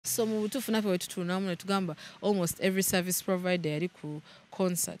So mu butuufu naffe wetutuunamu ne tugamba almost every service provider yali ku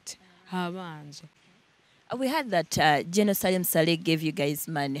concert abanje. We heard that General Salim Saleh gave you guys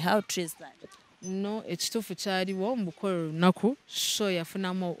money. How true is that? No, ekituufu kyaliwo mu bukola olunaku show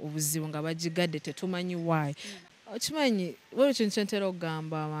yafunamu obuzibu nga bagigadde tetumanyi why. Okimanyi buli kintu kye ntera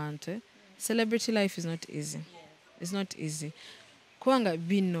okugamba abantu, celebrity life is not easy. It's not easy. Kubanga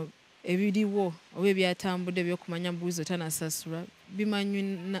bino ebiriwo oba ebyatambudde ebyokumanya buuzo tanasasula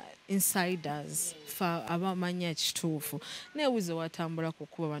bimanywi insiders fa abamanya ekituufu. Naye Weasel watambula ku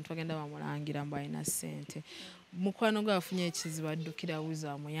kuba abantu bagenda bamulangira mbu alina ssente. Mukwano gwe afunye ekizibu addukira Weasel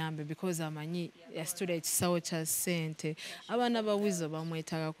amuyambe because amanyi yasitula ekisawo kya ssente. Abaana ba Weasel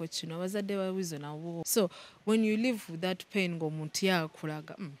bamwetaagako kino, abazadde ba Weasel nabo. So when you live with that pain ng'omuntu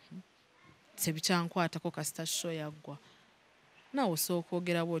yakulaga sebikyankwatako kasita show yaggwa. Naawe osooka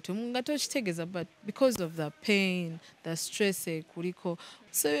okwogera bw'otyo nga tokitegeeza, but because of the pain, the stress kuliko.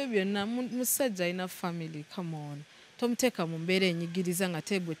 So ebyo byonna musajja alina family, come on. Tomuteeka mu mbeera enyigiriza nga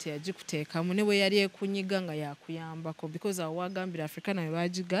tegwe teyagikuteekamu ne bwe yali ekunyiga nga yakuyambako because awo wagambira Africana bwe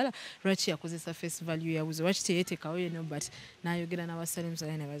baagigala lwaki yakozesa face value ya Weasel, lwaki teyeeteekawo ye Nobart n'ayogera n'Abasalim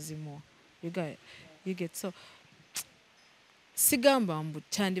Saleh ne bazimuwa. You get so sigamba mbu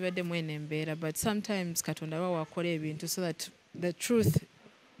kyandibadde mwene embeera, but sometimes Katonda aba wakola ebintu so that the truth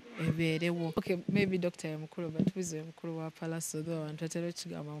ebeerewo. Okay, maybe Dr. Yamukulu, but Weasel mukulu wa Palace, though abantu batera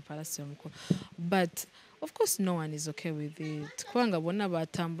okigamba mu Palace mukulu. But of course no one is okay with it. Kubanga bonna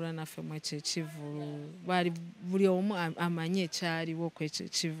batambula naffe mu ekyo ekivulu. Buli omu amanye ekyaliwo ku ekyo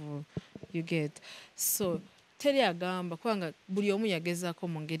ekivulu. You get. So teri agamba kubanga buli omu yagezaako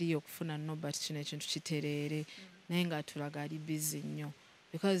mu ngeri y'okufuna Nobart kino ekintu kitereere naye ng'atulaga ali busy nnyo.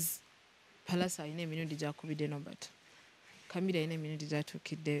 Because Palace alina emirundi gy'akubidde Nobart. Kamira alina emirundi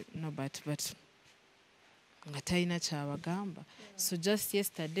gy'atuukidde Nobart, but nga talina kyabagamba. So just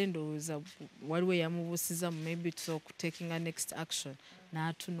yesterday ndowooza waliwo yamubuusiza maybe taking a next action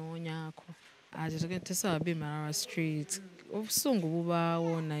n'atunoonyaako. Tesobola bimala street. Obusungu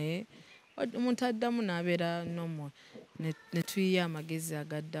bubaawo naye omuntu addamu n'abeera normal ne tuyiya amagezi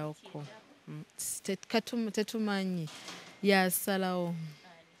agaddawoko. Tetumanyi yasalawo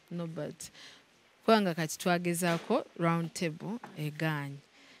Nobart. Kubanga kati twagezaako round table egaanye.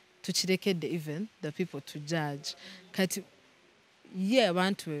 Tukirekedde even the people to judge. Kati ye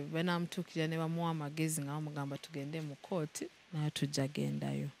abantu be banaamutuukirira ne bamuwa amagezi nga bamugamba tugende mu kooti naye tujja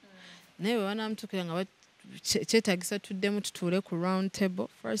gendayo. Naye bwe banaamutuukirira nga kyetaagisa tuddemu tutuule ku round table,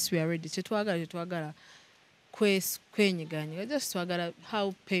 first we are ready. Tetwagala kwenyiganyiga, just twagala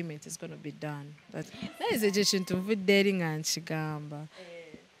how payment is going to be done. Naye nze ekyo kintu nvudde eri nga nkigamba.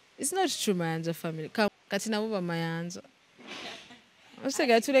 It's not true Mayanja family. Kati nabo bamayanja.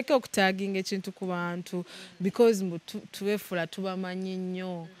 Osega tuleke okutaaginga ekintu ku bantu because tubeefula tubamanyi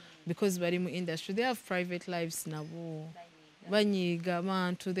nnyo because bali mu industry. They have private lives nabo. Banyiga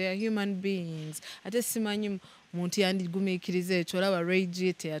abantu, they are human beings. Ate simanyi muntu yandigumiikiriza ekyo olaba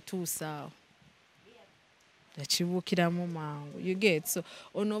rage teyatuusaawo. Yakibuukiramu mangu. You get. So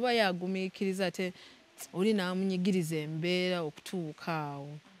ono oba yagumiikiriza ate oli n'amunyigiriza embeera okutuuka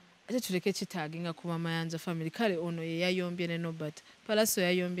awo. Ate tuleke kitaaginga kuba Mayanja family. Kale ono ye yayombye ne Nobart. Palace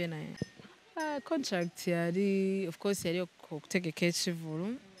yayombye naye. Contract yali, of course yali okutegeka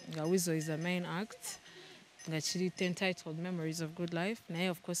ekivulu nga Weasel is the main act. Nga kiri entitled Memories of Good Life. Naye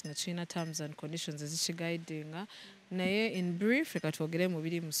of course nga kirina terms and conditions ezikiguidinga. Naye in brief reka twogere mu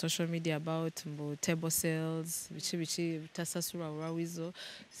biri mu social media about mbu table sales, biki bitasasulwa olwa Weasel.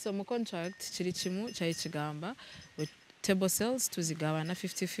 So mu contract kiri kimu kyali kigamba table sales tuzigabana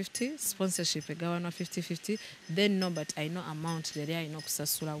 50-50, sponsorship egabanwa 50-50, then Nobart alina amount yali alina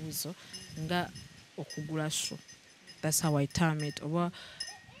okusasula Weasel nga okugula show. That's how I term it. Oba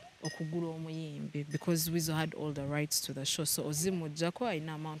okugula omuyimbi because Weasel had all the rights to the show. So ozimujjako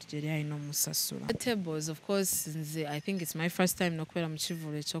alina amount yali alina omusasula. Tables, of course, I think it's my first time nokubeera mu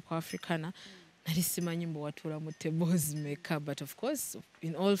kivulu eky'oku Africana. Nali simanyi mbu watuula mu tables meka, but of course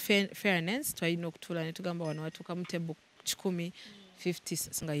in all fairness twalina okutuula ne tugamba wano watuuka mu table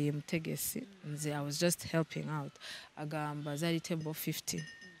 50 nga ye mutegesi. Nze I was just helping out. Agamba zaali table 50.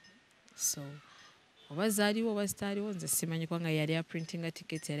 So oba zaaliwo oba zitaaliwo nze simanyi kubanga yali aprintinga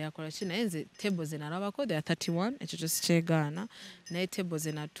ticket yali akola ki, naye nze table ze nalabako they are 31, ekyo kyo sikyegaana, naye table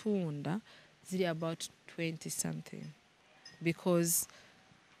ze natunda ziri about 20 something because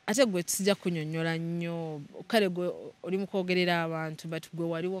ate gwe sijja kunyonnyola nnyo kale gwe oli mu kwogerera abantu but gwe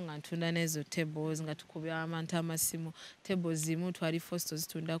waliwo nga ntunda n'ezo tables nga tukubya abantu amasimu. Tables zimu twali fosto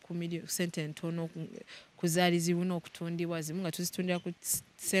zitunda ku sente ntono kuzaalizibwa n'okutundibwa, zimu nga tuzitundira ku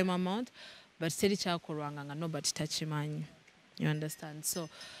same amount but teri kyakolwanga nga Nobart takimanyi. You understand? So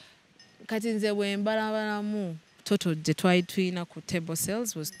kati nze bwembalabalamu total gye twali tulina ku table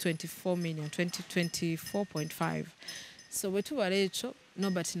sales was 24 million, 24.5. So bwe tubala ekyo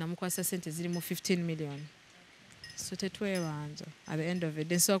Nobart namukwasa sente ziri mu 15 million. So tetwebanja at the end of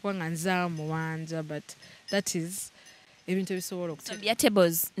it. So kwa nga nzaamuwanja, but that is ebintu ebisobola So bya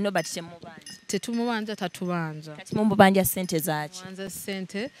tables Nobart tetumubanja tatubanja. Kati mumubanja sente zaaki? Tumanja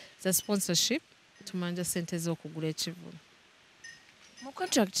sente za sponsorship, tumanja sente z'okugula ekivulu. Mu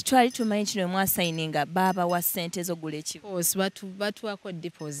contract twali tumanyi kino mwasayininga baba wa sente z'ogula ekivulu. Of course, batuwako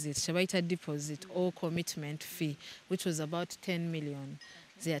deposit, kyebayita deposit or commitment fee, which was about 10 million.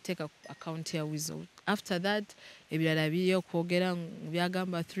 They take account ya Weasel. After that, ebirala biri okwogera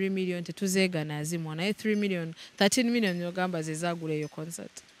byagamba 3 million tetuzeegana azimu. Naye 3 million, 13 million yogamba zezagula eyo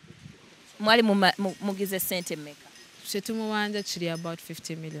concert. Mwali mugize sente mmeka? Chetumubanja kiri about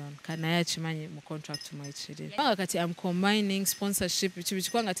 50 million. Kana yakimanyi mu contract mwekiri. Kati I'm combining sponsorship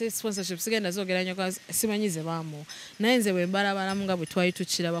bikwanga te sponsorship sigenda zogera nnyo simanyize baamu. Naye nze bwe mbalabalamu nga bwe twali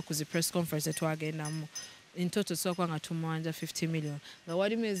tukiraba ku zi press conference twagendamu. In total so kwanga tumwanja 50 million. Nga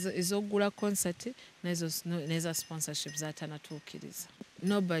walimu ezogula concert neza sponsorship zatanatuukiriza.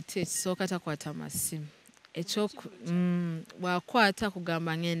 Nobart sooka takwata masimu. Ekyo bwakwata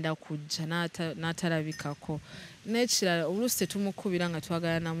kugamba ngenda kujja n'atalabikako. N'ekirala oluusi tetumukubira nga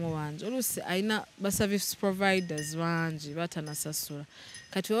twagala namuwanja. Oluusi alina ba service providers bangi batanasasula.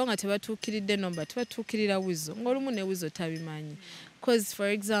 Kati wao nga tebatuukiridde Nobart batuukirira Weasel. Ng'olumu ne Weasel tabimanyi. Because for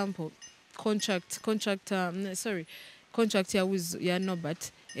example contract ya Weasel ya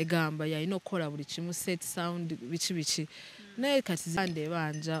Nobart egamba yalina okukola buli kimu set sound biki. Naye kati zande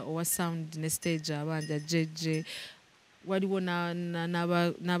banja owa sound ne stage abanja jeje waliwo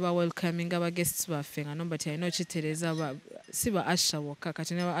n'aba welcoming aba guests baffe nga Nobart yalina okitereeza siba Asha wokka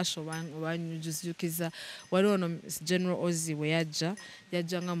kati ne ba Asha banyujukiza waliwo no General Ozzy we yajja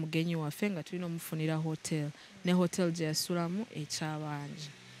nga mugenyi waffe nga tulina omufunira hotel ne hotel gye yasulamu ekyabanja.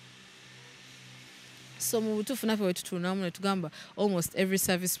 So mu butuufu naffe bwe tutuunamu ne tugamba almost every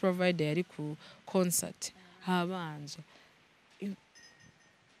service provider yali ku concert abanja.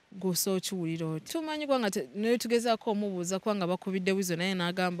 Guso kiwulira oti. Tumanyi kwanga ne tugezaako omubuuza kwanga bakubidde Weasel naye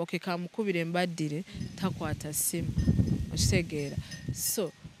n'agamba okay kamukubire mbaddire takwata simu. Okitegeera.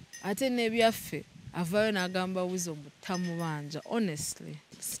 So ate n'ebyaffe avaayo n'agamba Weasel tamubanja. Honestly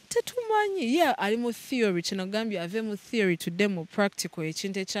tetumanyi ye ali mu theory kino gambye ave mu theory tudde mu practical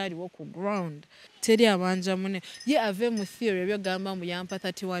ekintu ekyaliwo ku ground teri abanja mune ye ave mu theory ebyo gamba mu yampa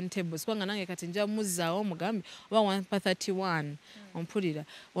 31 tables kwanga nange kati nja muzzaawo mugambe oba wampa 31 ompulira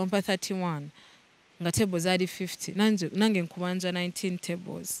wampa 31 nga tables ali 50 nange nkubanja 19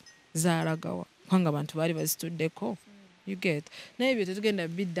 tables zaalagawa kwanga abantu baali bazituddeko. You get naye ebyo tetugenda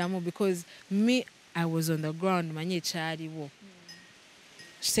biddamu because me I was on the ground manyi ekyaliwo.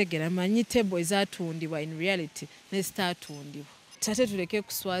 Kitegera manyi table ezatundibwa in reality ne zitatundibwa. Tate tuleke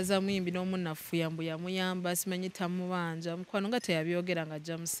kuswaza muyimbi n'omunnafu yamuyamba simanyi tamubanja mukwano nga teyabyogera nga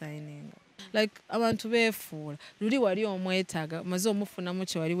ajja musayininga. Like abantu beefuula luli wali omwetaaga maze omufunamu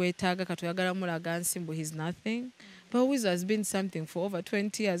kye wali weetaaga katoyagala mulaga nsimbu he's nothing. But Weasel has been something for over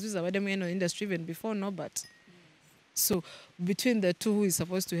 20 years. Weasel abadde mu industry even before Nobart. So between the two, who is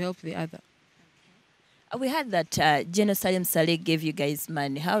supposed to help the other? We heard that Yenaaa Nobart gave you guys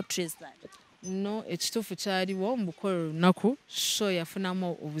money. How true is that? No, ekituufu kyaliwo mu bukola olunaku show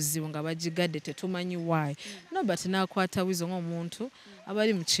yafunamu obuzibu nga bagigadde tetumanyi why. Nobart n'akwata Weasel ng'omuntu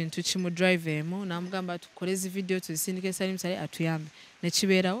abali mu kintu kimu drive emu n'amugamba tukole zi video tuzisindike Salim atuyambe. Ne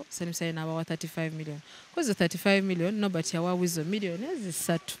kibeerawo Salim n'abawa 35 million. Because 35 million Nobart yawa Weasel million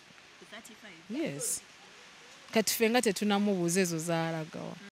ezisatu. 35? Yes. Kati ffe nga tetunamubuuza ezo zaalagawa.